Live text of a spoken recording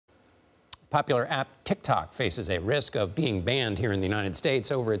Popular app TikTok faces a risk of being banned here in the United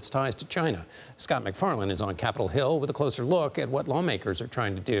States over its ties to China. Scott MacFarlane is on Capitol Hill with a closer look at what lawmakers are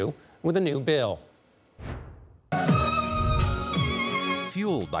trying to do with a new bill.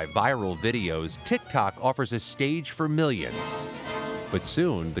 Fueled by viral videos, TikTok offers a stage for millions. But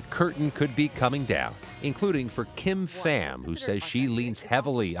soon, the curtain could be coming down, including for Kim Pham, who says she leans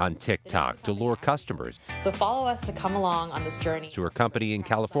heavily on TikTok to lure customers. So follow us to come along on this journey. To her company in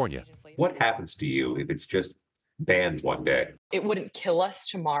California. What happens to you if it's just banned one day? It wouldn't kill us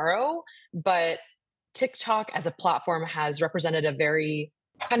tomorrow, but TikTok as a platform has represented a very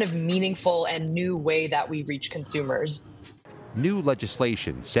kind of meaningful and new way that we reach consumers. New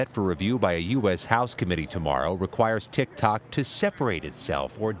legislation set for review by a U.S. House committee tomorrow requires TikTok to separate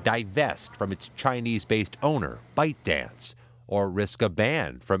itself or divest from its Chinese-based owner, ByteDance, or risk a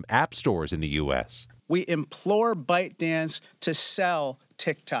ban from app stores in the U.S. We implore ByteDance to sell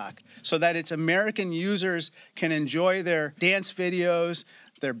TikTok so that its American users can enjoy their dance videos,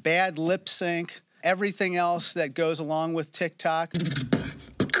 their bad lip sync, everything else that goes along with TikTok.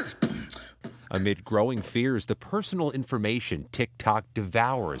 Amid growing fears, the personal information TikTok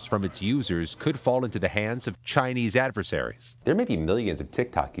devours from its users could fall into the hands of Chinese adversaries. There may be millions of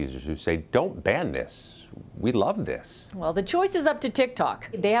TikTok users who say, don't ban this. We love this. Well, the choice is up to TikTok.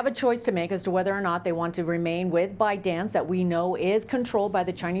 They have a choice to make as to whether or not they want to remain with ByteDance, that we know is controlled by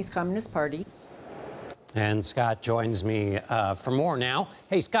the Chinese Communist Party. And Scott joins me for more now.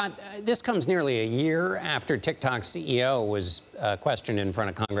 Hey, Scott, this comes nearly a year after TikTok's CEO was questioned in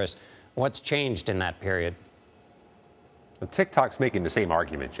front of Congress. What's changed in that period? Well, TikTok's making the same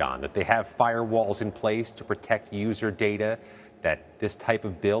argument, John, that they have firewalls in place to protect user data, that this type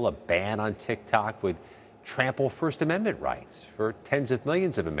of bill, a ban on TikTok, would trample First Amendment rights for tens of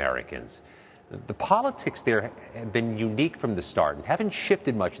millions of Americans. The politics there have been unique from the start and haven't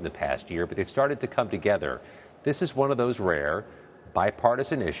shifted much in the past year, but they've started to come together. This is one of those rare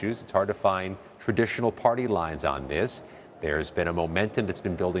bipartisan issues. It's hard to find traditional party lines on this. There's been a momentum that's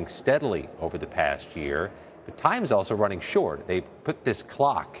been building steadily over the past year, but time is also running short. They've put this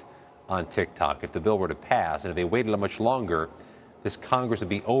clock on TikTok if the bill were to pass, and if they waited much longer, this Congress would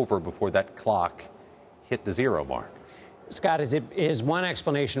be over before that clock hit the zero mark. Scott, is one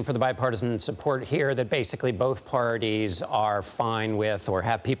explanation for the bipartisan support here that basically both parties are fine with, or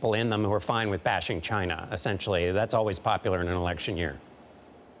have people in them who are fine with bashing China, essentially? That's always popular in an election year.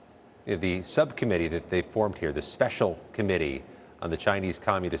 The subcommittee that they formed here, the special committee on the Chinese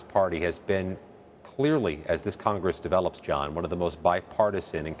Communist Party, has been clearly, as this Congress develops, John, one of the most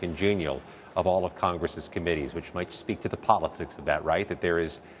bipartisan and congenial of all of Congress's committees, which might speak to the politics of that, right? That there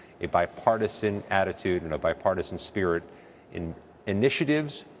is a bipartisan attitude and a bipartisan spirit in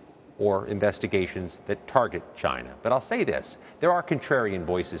initiatives or investigations that target China. But I'll say this, there are contrarian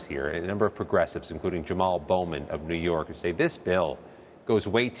voices here, and a number of progressives, including Jamal Bowman of New York, who say this bill goes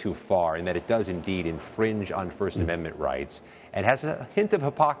way too far and that it does indeed infringe on First Amendment rights and has a hint of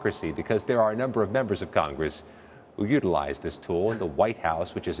hypocrisy because there are a number of members of Congress who utilize this tool, and the White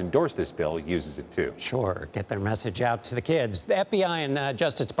House, which has endorsed this bill, uses it too. Sure, get their message out to the kids. The FBI and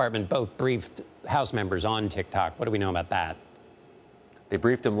Justice Department both briefed House members on TikTok. What do we know about that? They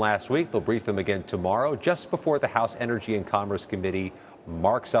briefed them last week. They'll brief them again tomorrow, just before the House Energy and Commerce Committee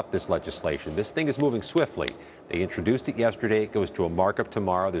marks up this legislation. This thing is moving swiftly. They introduced it yesterday. It goes to a markup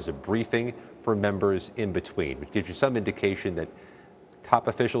tomorrow. There's a briefing for members in between, which gives you some indication that top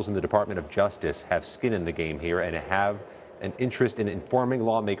officials in the Department of Justice have skin in the game here and have an interest in informing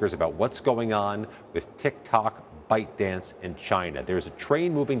lawmakers about what's going on with TikTok, ByteDance, and China. There's a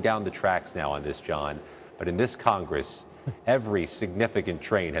train moving down the tracks now on this, John, but in this Congress, every significant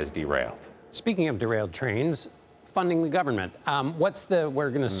train has derailed. Speaking of derailed trains, funding the government. We're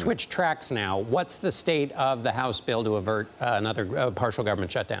going to switch tracks now. What's the state of the House bill to avert another partial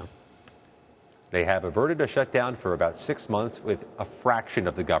government shutdown? They have averted a shutdown for about 6 months with a fraction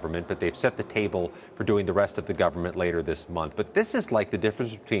of the government, but they've set the table for doing the rest of the government later this month. But this is like the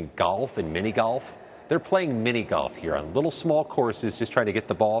difference between golf and mini golf. They're playing mini golf here on little small courses, just trying to get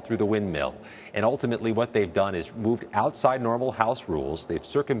the ball through the windmill. And ultimately what they've done is moved outside normal House rules. They've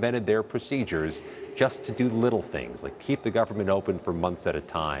circumvented their procedures just to do little things, like keep the government open for months at a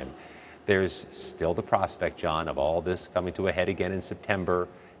time. There's still the prospect, John, of all this coming to a head again in September,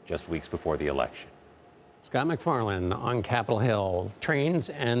 just weeks before the election. Scott MacFarlane on Capitol Hill. Trains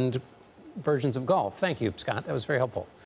and versions of golf. Thank you, Scott. That was very helpful.